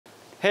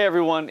Hey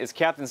everyone, it's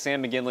Captain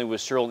Sam McGinley with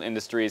Shurhold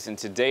Industries, and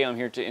today I'm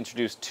here to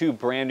introduce two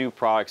brand new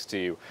products to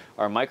you,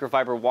 our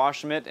Microfiber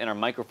Wash Mitt and our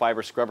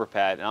Microfiber Scrubber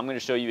Pad, and I'm going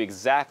to show you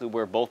exactly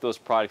where both those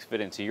products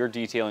fit into your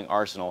detailing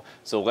arsenal,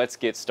 so let's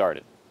get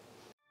started.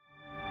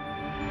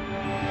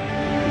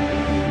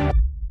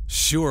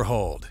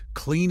 Shurhold,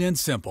 clean and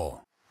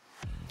simple.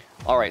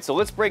 Alright, so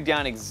let's break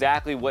down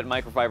exactly what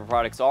microfiber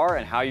products are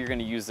and how you're going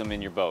to use them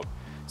in your boat.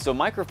 So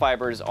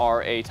microfibers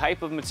are a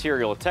type of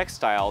material, a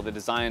textile, that's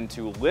designed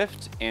to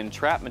lift and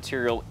trap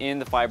material in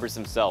the fibers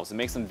themselves. It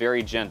makes them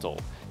very gentle.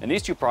 And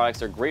these two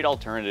products are great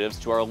alternatives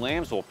to our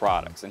lamb's wool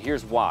products, and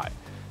here's why.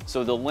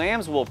 So the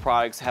lamb's wool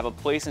products have a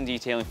place in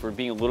detailing for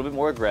being a little bit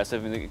more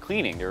aggressive in the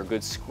cleaning. They're a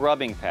good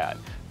scrubbing pad.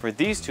 For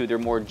these two, they're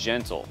more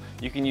gentle.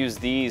 You can use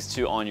these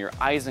on your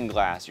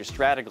isinglass, your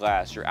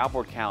strata-glass, your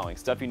outboard cowling,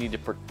 stuff you need to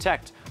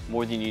protect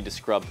more than you need to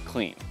scrub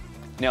clean.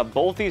 Now,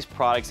 both these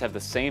products have the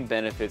same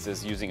benefits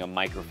as using a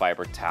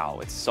microfiber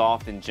towel. It's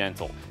soft and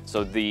gentle.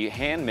 So the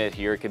hand mitt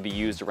here can be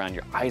used around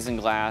your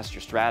isinglass,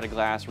 your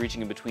strata-glass,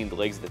 reaching in between the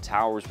legs of the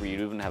towers where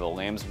you even have a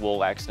lamb's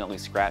wool accidentally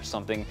scratch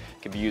something.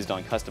 It can be used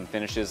on custom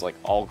finishes like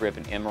all grip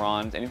and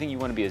emerald. Anything you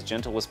want to be as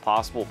gentle as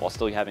possible while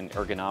still having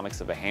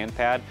ergonomics of a hand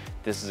pad,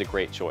 this is a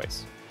great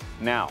choice.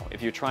 Now,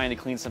 if you're trying to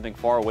clean something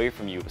far away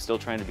from you, but still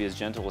trying to be as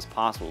gentle as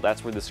possible,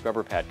 that's where the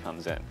scrubber pad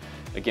comes in.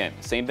 Again,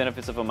 same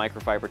benefits of a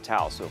microfiber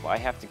towel. So if I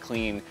have to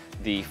clean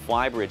the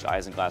flybridge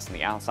isinglass on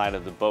the outside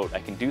of the boat,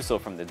 I can do so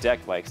from the deck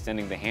by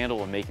extending the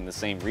handle and making the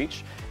same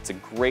reach. It's a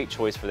great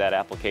choice for that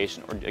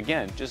application, or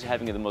again, just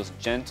having the most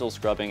gentle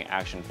scrubbing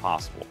action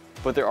possible.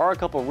 But there are a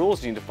couple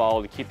rules you need to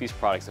follow to keep these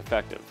products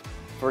effective.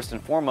 First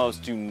and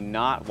foremost, do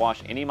not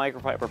wash any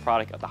microfiber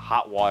product at the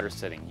hot water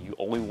setting. You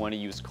only want to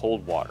use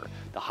cold water.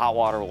 The hot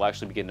water will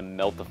actually begin to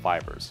melt the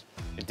fibers.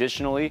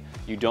 Additionally,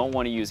 you don't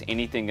want to use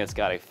anything that's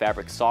got a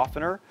fabric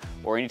softener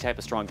or any type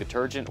of strong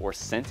detergent or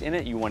scent in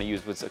it. You want to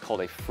use what's called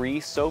a free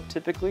soap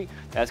typically.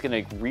 That's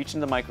going to reach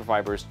into the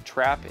microfibers,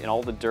 trap in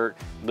all the dirt,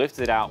 lift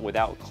it out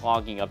without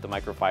clogging up the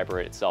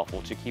microfiber itself,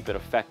 which will keep it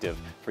effective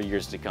for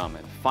years to come.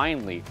 And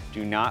finally,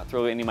 do not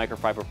throw any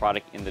microfiber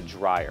product in the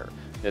dryer.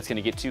 That's going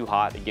to get too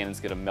hot. Again, it's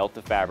going to melt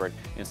the fabric.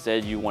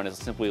 Instead, you want to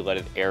simply let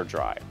it air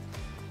dry.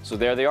 So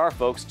there they are,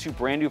 folks. Two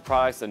brand new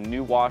products, a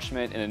new wash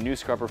mitt and a new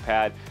scrubber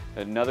pad.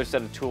 Another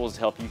set of tools to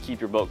help you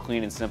keep your boat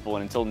clean and simple.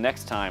 And until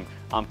next time,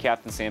 I'm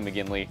Captain Sam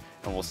McGinley,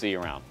 and we'll see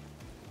you around.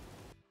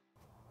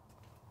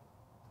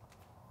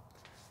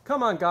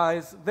 Come on,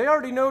 guys. They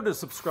already know to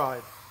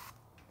subscribe.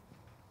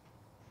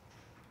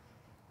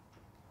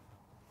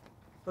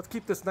 Let's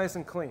keep this nice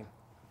and clean.